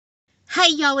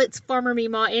Hey y'all, it's Farmer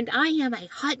Mima, and I am a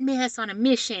hot mess on a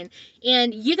mission.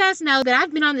 And you guys know that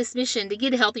I've been on this mission to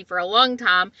get healthy for a long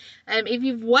time. If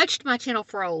you've watched my channel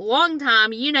for a long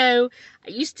time, you know I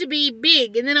used to be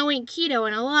big, and then I went keto,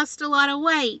 and I lost a lot of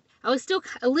weight. I was still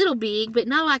a little big, but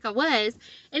not like I was,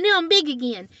 and now I'm big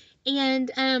again.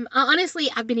 And honestly,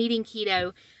 I've been eating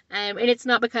keto. And it's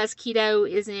not because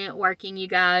keto isn't working, you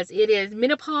guys. It is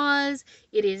menopause.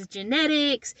 It is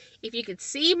genetics. If you could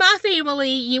see my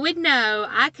family, you would know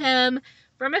I come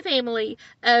from a family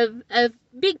of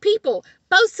big people.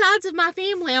 Both sides of my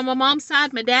family, on my mom's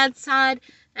side, my dad's side,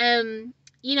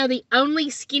 the only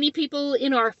skinny people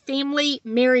in our family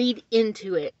married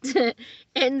into it.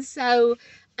 And so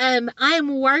I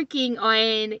am working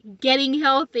on getting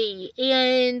healthy,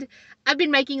 and I've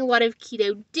been making a lot of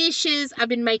keto dishes. I've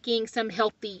been making some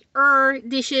healthier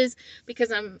dishes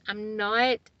because I'm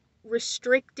not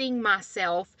restricting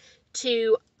myself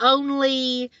to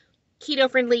only keto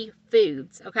friendly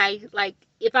foods. Okay, like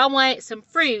if I want some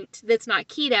fruit that's not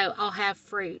keto, I'll have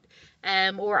fruit,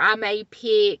 or I may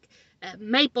pick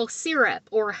maple syrup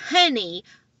or honey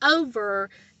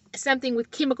over something with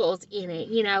chemicals in it,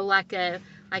 like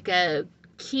a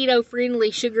keto friendly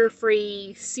sugar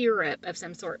free syrup of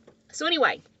some sort. So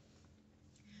anyway,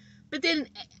 but then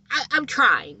I'm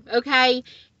trying, okay?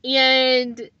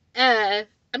 And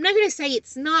I'm not going to say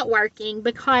it's not working,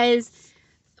 because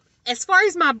as far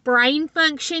as my brain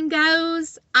function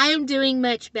goes, I am doing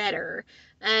much better.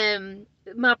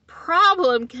 My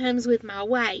problem comes with my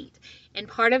weight. And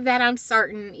part of that, I'm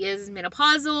certain, is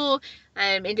menopausal,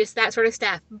 and just that sort of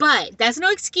stuff. But that's no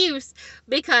excuse,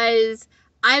 because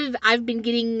I've been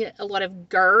getting a lot of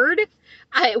GERD,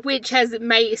 which has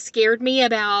scared me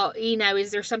about,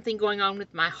 is there something going on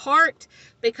with my heart?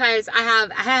 Because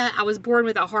I was born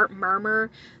with a heart murmur,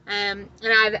 and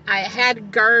I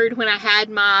had GERD when I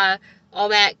had all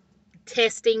that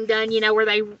testing done, where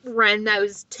they run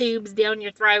those tubes down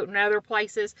your throat and other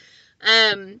places.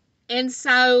 And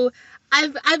so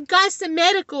I've got some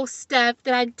medical stuff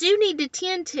that I do need to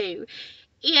tend to.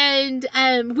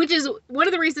 And which is one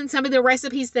of the reasons some of the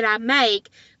recipes that I make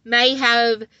may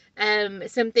have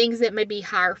some things that may be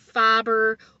higher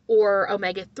fiber or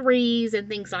omega-3s and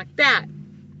things like that.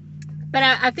 But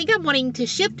I think I'm wanting to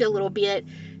shift a little bit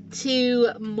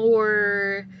to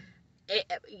more,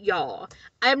 y'all.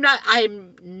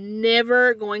 I'm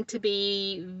never going to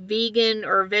be vegan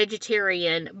or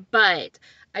vegetarian, but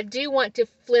I do want to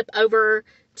flip over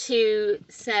to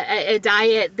a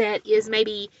diet that is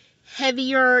maybe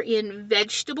heavier in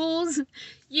vegetables.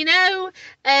 You know,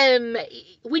 um,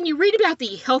 when you read about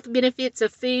the health benefits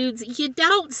of foods, you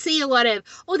don't see a lot of,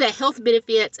 the health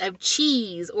benefits of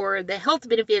cheese or the health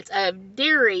benefits of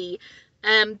dairy,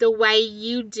 the way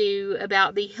you do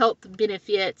about the health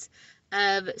benefits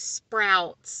of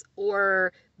sprouts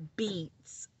or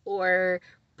beets or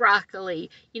broccoli.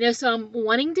 So I'm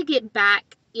wanting to get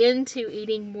back into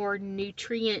eating more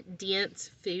nutrient dense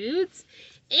foods.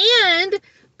 And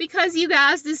because, you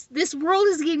guys, this world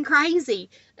is getting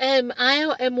crazy.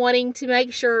 I am wanting to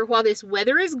make sure, while this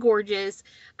weather is gorgeous,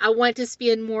 I want to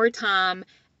spend more time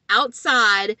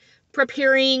outside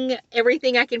preparing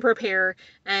everything I can prepare,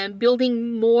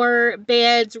 building more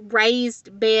beds,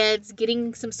 raised beds,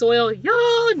 getting some soil.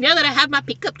 Y'all, now that I have my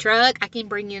pickup truck, I can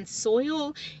bring in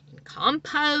soil and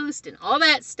compost and all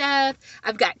that stuff.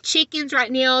 I've got chickens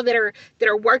right now that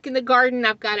are working the garden.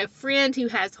 I've got a friend who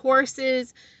has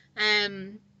horses,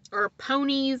 or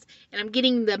ponies, and I'm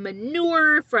getting the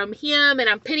manure from him, and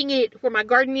I'm putting it where my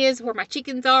garden is, where my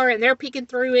chickens are, and they're picking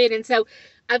through it. And so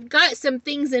I've got some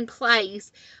things in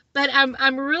place. But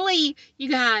I'm really, you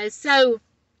guys, so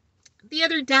the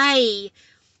other day,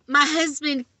 my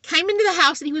husband came into the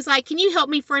house and he was like, "Can you help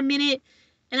me for a minute?"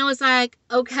 And I was like,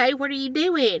 "Okay, what are you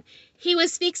doing?" He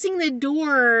was fixing the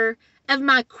door of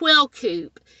my quail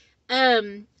coop.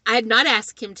 I had not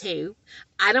asked him to.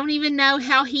 I don't even know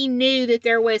how he knew that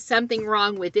there was something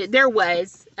wrong with it. There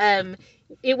was.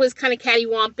 It was kind of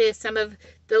cattywampus. Some of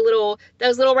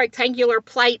those little rectangular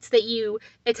plates that you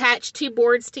attach two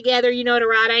boards together, at a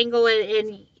right angle,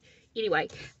 and anyway,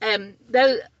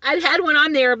 I'd had one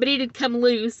on there, but it had come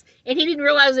loose, and he didn't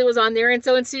realize it was on there, and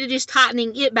so instead of just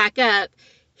tightening it back up,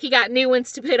 he got new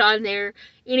ones to put on there.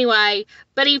 Anyway,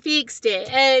 but he fixed it,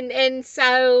 and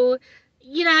so,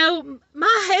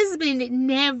 my husband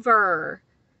never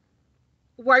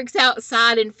works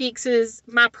outside and fixes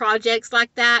my projects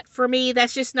like that. For me,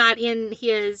 that's just not in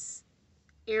his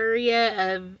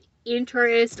area of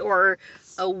interest or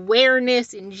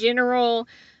awareness in general.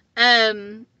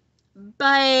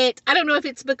 But I don't know if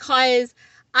it's because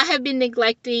I have been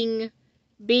neglecting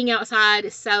being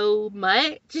outside so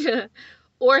much,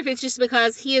 or if it's just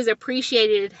because he has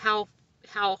appreciated how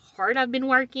hard I've been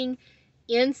working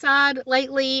inside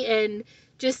lately, and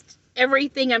just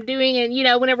everything I'm doing. And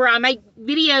whenever I make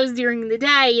videos during the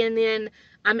day and then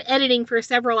I'm editing for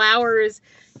several hours,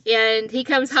 and he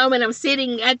comes home and I'm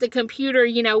sitting at the computer,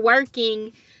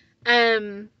 working,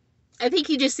 I think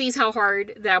he just sees how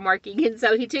hard that I'm working, and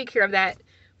so he took care of that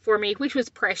for me, which was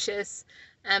precious.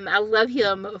 I love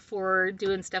him for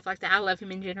doing stuff like that. I love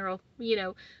him in general,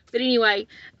 But anyway,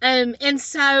 and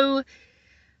so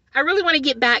I really want to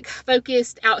get back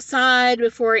focused outside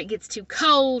before it gets too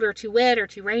cold or too wet or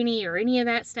too rainy or any of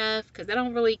that stuff, because I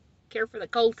don't really care for the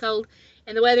cold.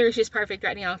 And the weather is just perfect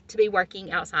right now to be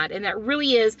working outside. And that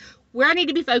really is where I need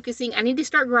to be focusing. I need to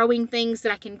start growing things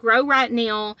that I can grow right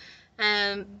now,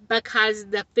 because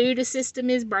the food system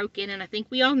is broken, and I think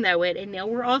we all know it, and now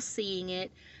we're all seeing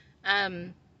it.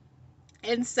 And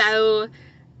so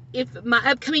if my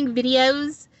upcoming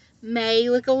videos may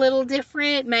look a little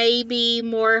different, may be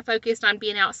more focused on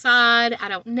being outside, I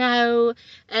don't know.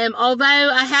 Although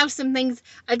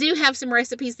I do have some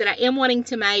recipes that I am wanting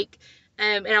to make,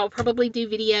 and I'll probably do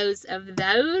videos of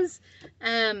those.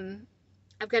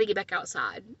 I've got to get back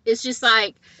outside. It's just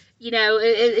like,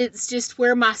 it's just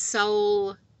where my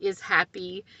soul is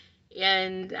happy.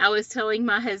 And I was telling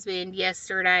my husband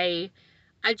yesterday,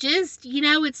 I just,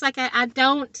 it's like I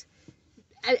don't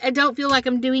feel like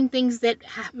I'm doing things that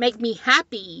make me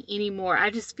happy anymore. I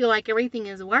just feel like everything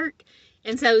is work.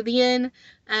 And so then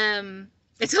I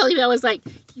told him, I was like,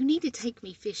 you need to take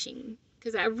me fishing,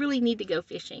 because I really need to go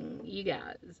fishing. You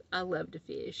guys, I love to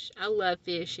fish. I love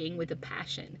fishing with a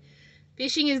passion.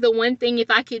 Fishing is the one thing,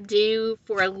 if I could do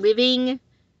for a living,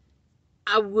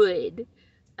 I would.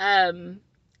 I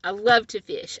love to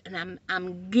fish, and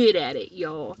I'm good at it,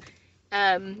 y'all.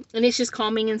 And it's just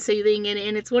calming and soothing,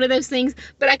 and it's one of those things,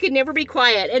 but I could never be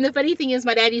quiet. And the funny thing is,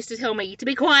 my dad used to tell me to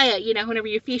be quiet, whenever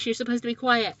you fish, you're supposed to be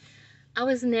quiet. I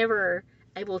was never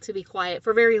able to be quiet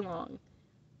for very long,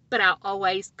 but I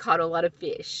always caught a lot of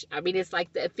fish. I mean, it's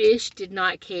like the fish did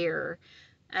not care.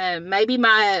 Maybe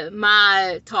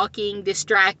my talking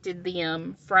distracted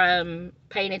them from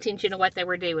paying attention to what they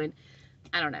were doing.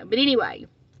 I don't know. But anyway,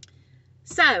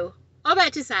 so all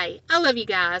that to say, I love you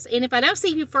guys. And if I don't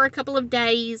see you for a couple of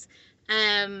days,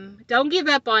 don't give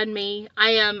up on me.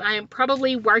 I am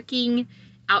probably working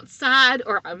outside,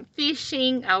 or I'm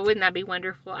fishing. Oh, wouldn't that be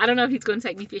wonderful? I don't know if he's going to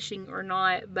take me fishing or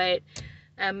not, but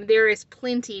there is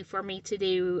plenty for me to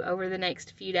do over the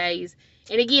next few days.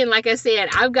 And again, like I said,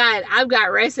 I've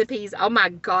got recipes. Oh my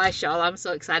gosh, y'all, I'm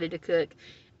so excited to cook.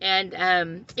 And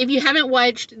if you haven't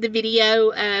watched the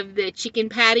video of the chicken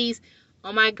patties,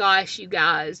 oh my gosh, you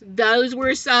guys, those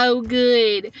were so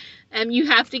good. You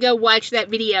have to go watch that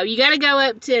video. You got to go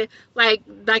up to like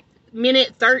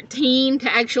minute 13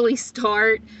 to actually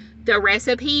start the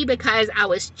recipe, because I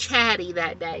was chatty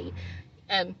that day,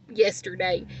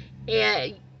 yesterday.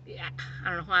 And I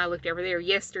don't know why I looked over there.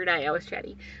 Yesterday I was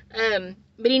chatty.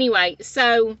 But anyway,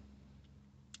 so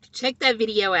check that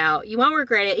video out. You won't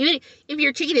regret it. Even if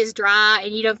your chicken is dry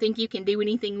and you don't think you can do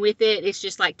anything with it, it's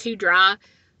just like too dry.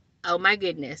 Oh my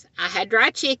goodness. I had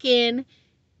dry chicken,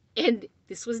 and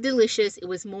this was delicious. It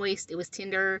was moist. It was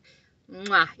tender.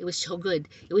 Mwah, it was so good.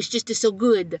 It was just so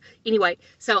good. Anyway,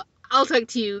 so I'll talk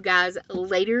to you guys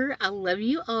later. I love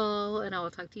you all, and I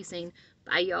will talk to you soon.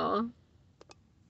 Bye, y'all.